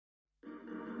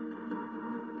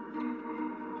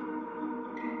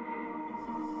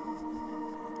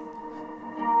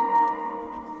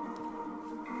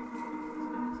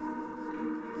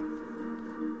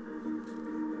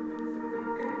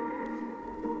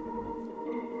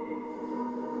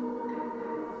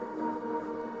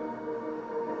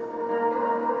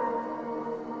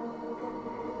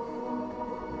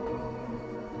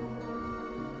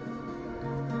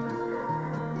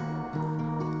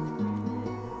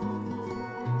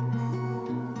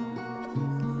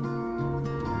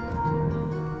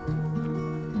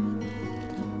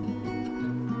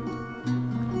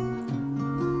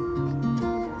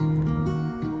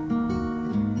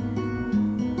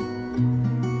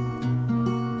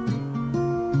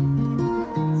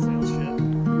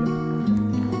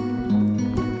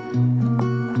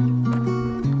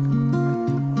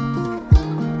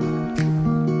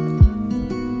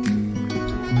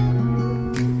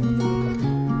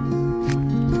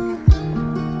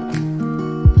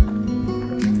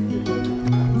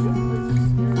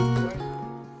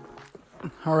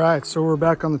right, so we're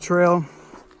back on the trail,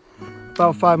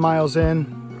 about 5 miles in.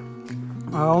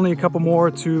 Only a couple more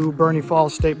to Burney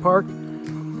Falls State Park,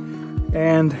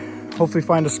 and hopefully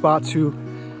find a spot to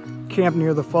camp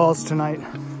near the falls tonight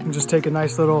and just take a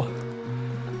nice little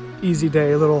easy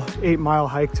day, a little 8-mile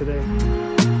hike today.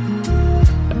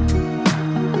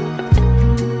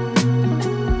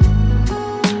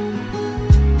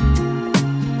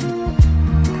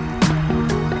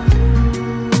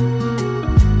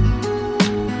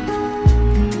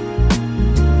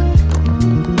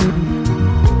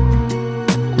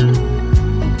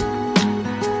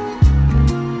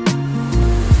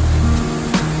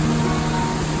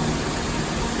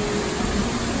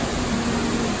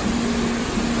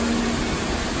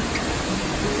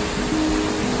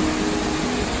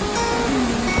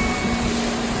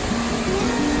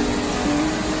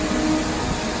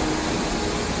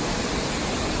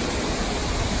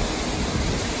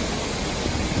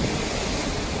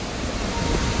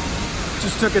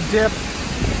 Just took a dip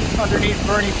underneath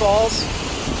Burney Falls.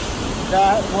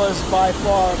 That was by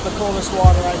far the coldest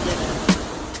water I've been in.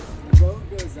 The road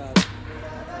goes up,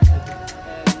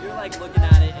 and you're like looking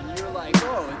at it, and you're like,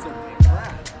 "Whoa, it's a big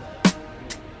crab."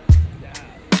 Yeah,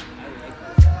 I like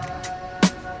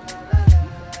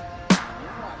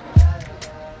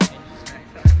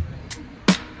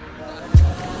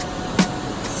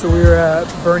this. So we were at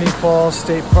Burney Falls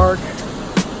State Park.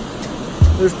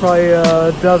 There's probably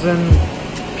a dozen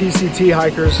PCT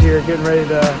hikers here getting ready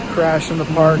to crash in the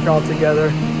park all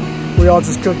together. We all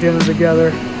just cooked dinner together,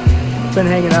 been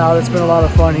hanging out. It's been a lot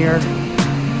of fun here.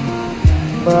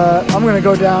 But I'm gonna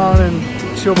go down and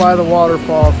chill by the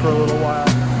waterfall for a little while.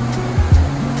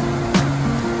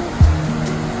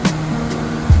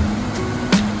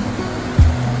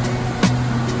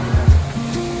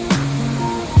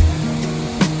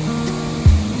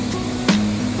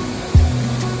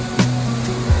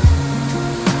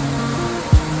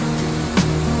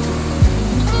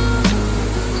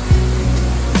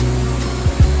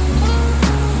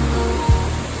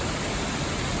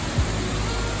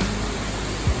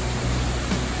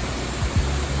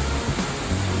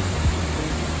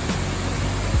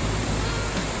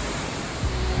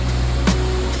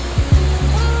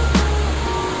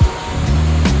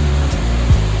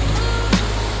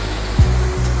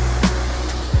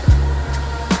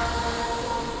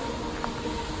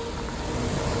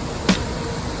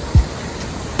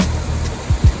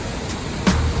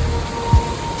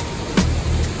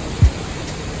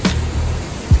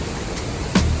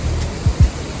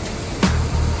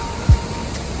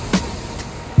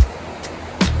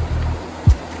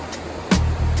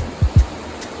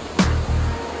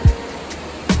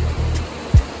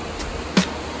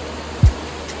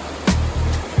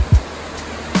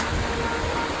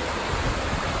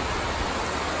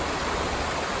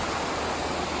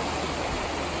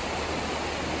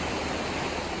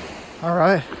 All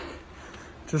right,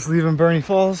 just leaving Burney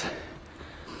Falls.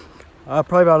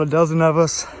 Probably about a dozen of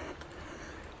us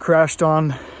crashed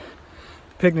on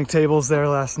picnic tables there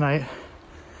last night.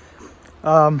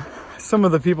 Some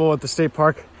of the people at the state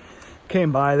park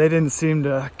came by. They didn't seem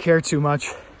to care too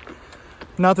much.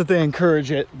 Not that they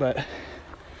encourage it, but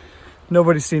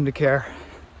nobody seemed to care.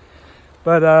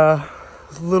 But a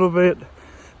little bit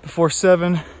before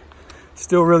 7,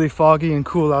 still really foggy and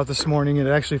cool out this morning, and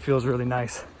it actually feels really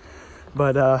nice.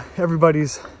 But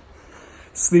everybody's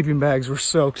sleeping bags were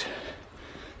soaked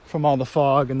from all the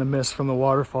fog and the mist from the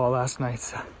waterfall last night.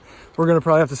 So we're gonna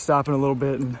probably have to stop in a little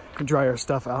bit and dry our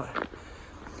stuff out.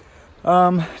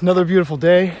 Another beautiful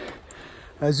day,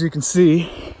 as you can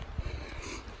see.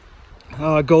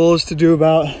 Goal is to do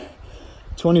about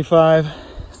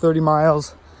 25-30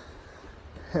 miles,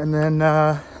 and then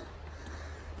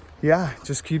yeah,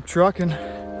 just keep trucking.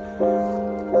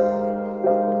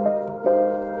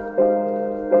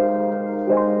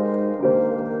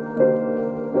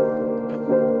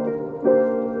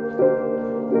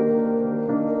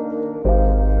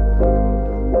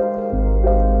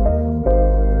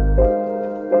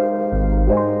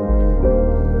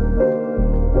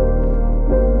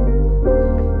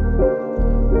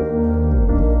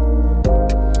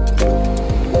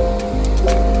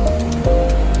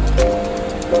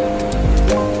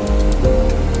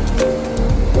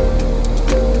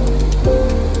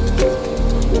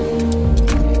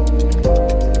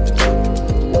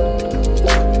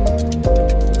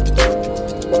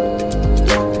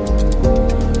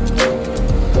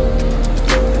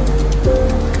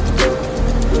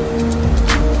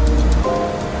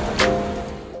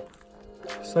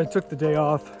 So I took the day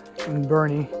off in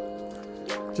Burney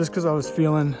just because I was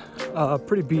feeling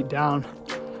pretty beat down.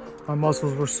 My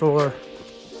muscles were sore.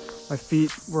 My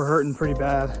feet were hurting pretty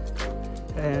bad,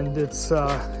 and it's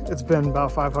been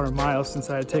about 500 miles since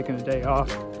I had taken a day off.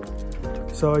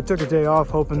 So I took a day off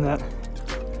hoping that,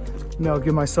 you know,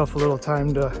 give myself a little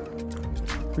time to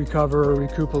recover or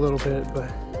recoup a little bit,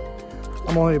 but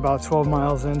I'm only about 12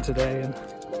 miles in today, and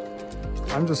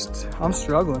I'm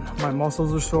struggling. My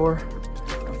muscles are sore,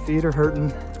 my feet are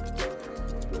hurting.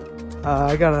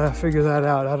 I gotta figure that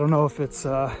out. I don't know if it's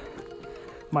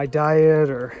my diet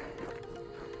or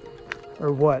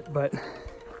what, but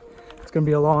it's gonna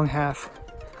be a long half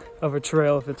of a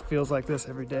trail if it feels like this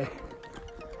every day.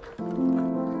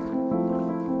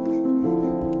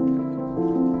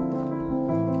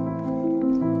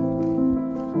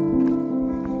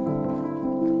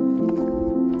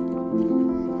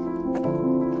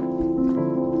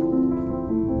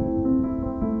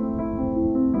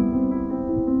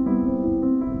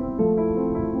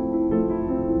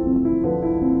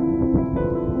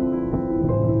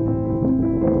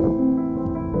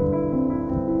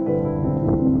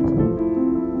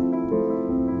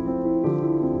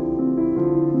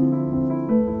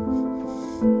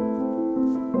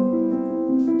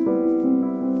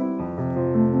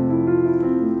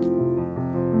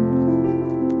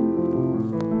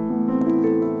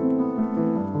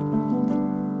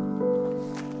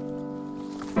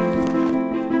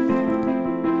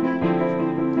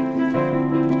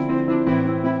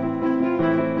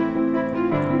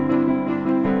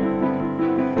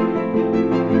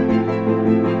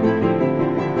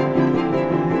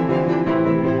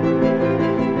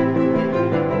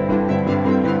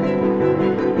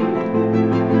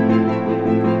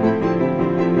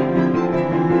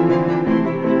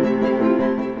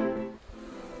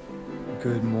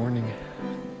 Good morning.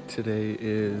 Today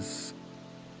is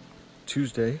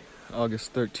Tuesday,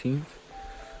 August 13th.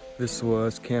 This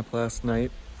was camp last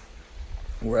night.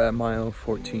 We're at mile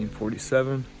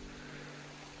 1447.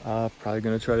 Probably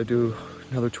gonna try to do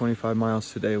another 25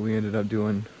 miles today. We ended up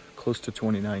doing close to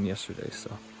 29 yesterday,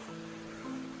 so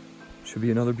should be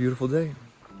another beautiful day.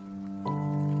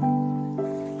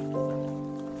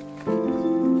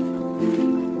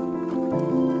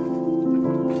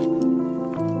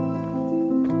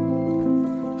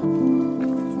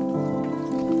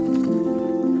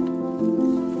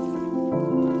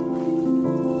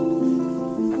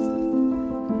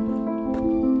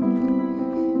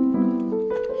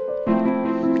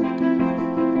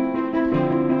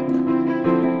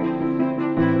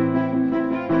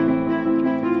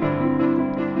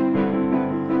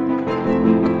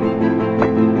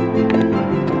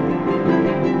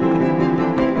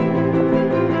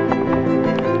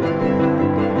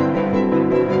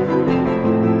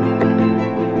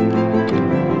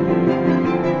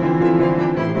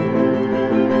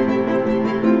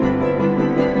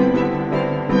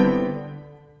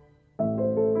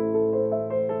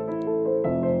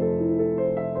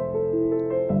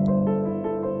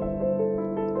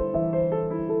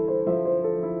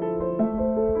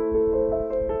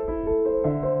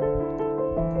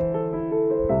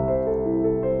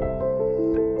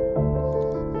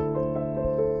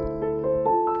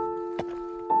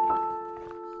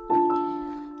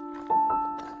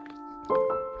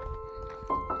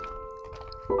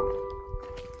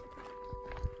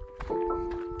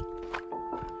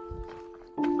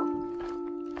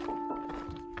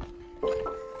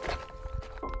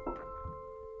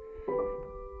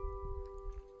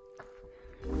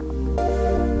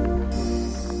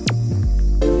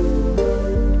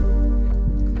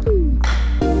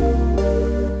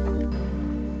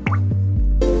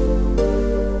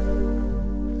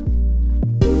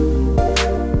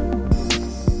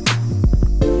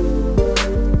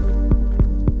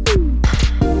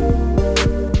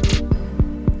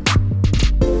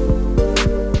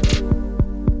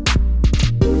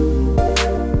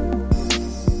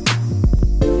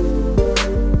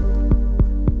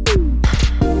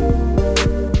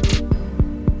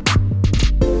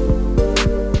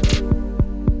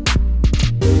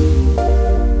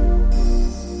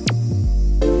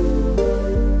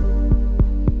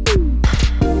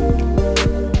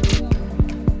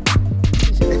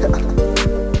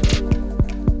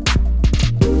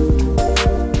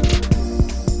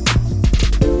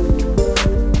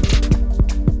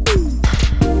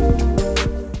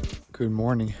 Good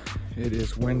morning. It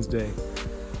is Wednesday,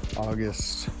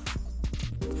 August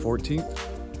 14th.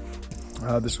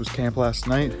 This was camp last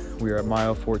night. We are at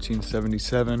mile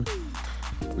 1477.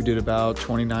 We did about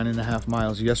 29.5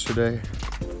 miles yesterday,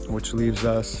 which leaves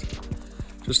us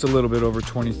just a little bit over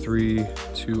 23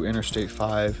 to Interstate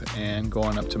 5 and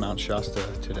going up to Mt Shasta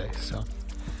today. So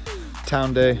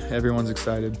town day, everyone's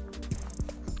excited.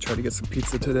 Try to get some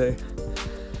pizza today.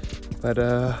 But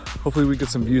hopefully we get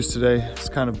some views today. It's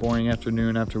kind of boring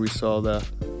afternoon after we saw the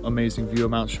amazing view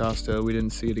of Mt Shasta. We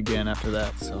didn't see it again after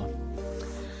that, so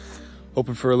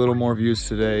hoping for a little more views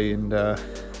today and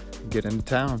get into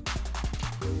town.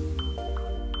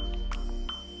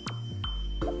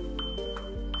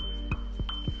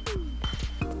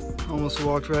 Almost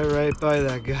walked right by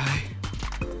that guy.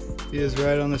 He is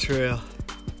right on the trail.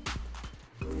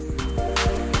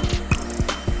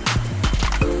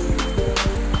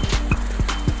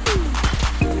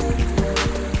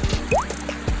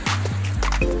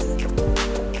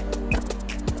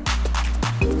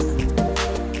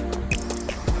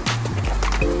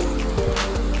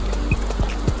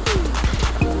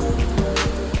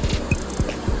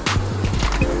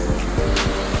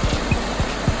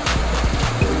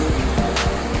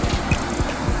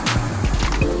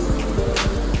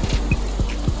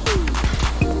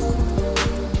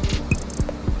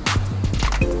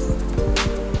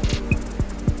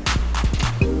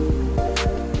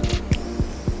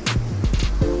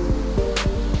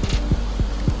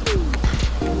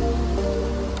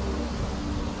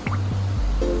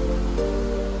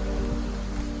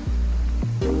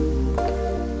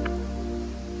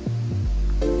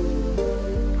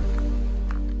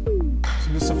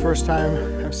 This is the first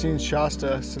time I've seen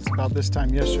Shasta since about this time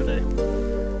yesterday.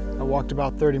 I walked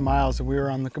about 30 miles and we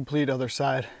were on the complete other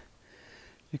side.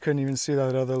 You couldn't even see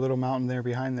that other little mountain there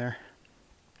behind there.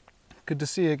 Good to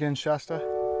see you again, Shasta.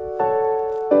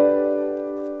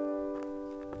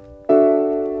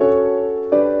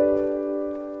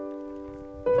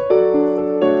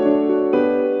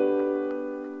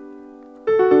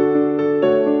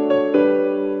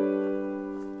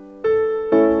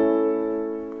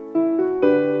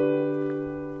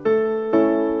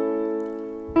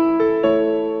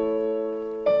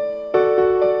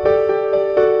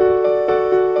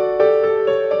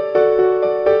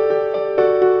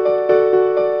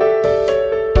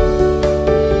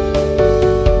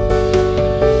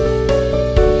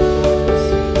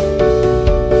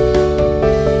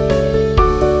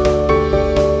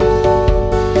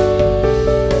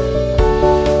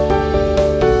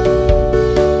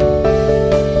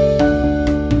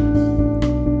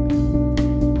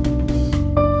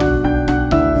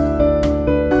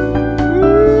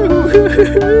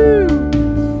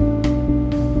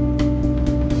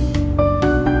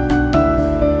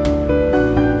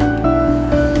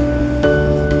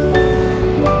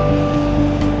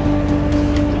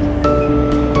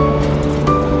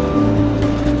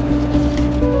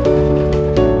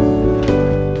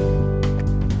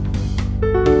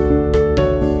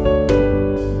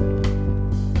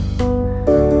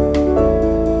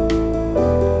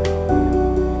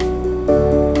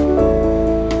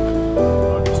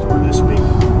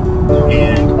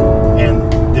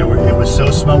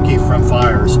 Smoky from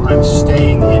fires. I'm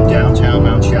staying in downtown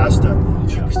Mount Shasta.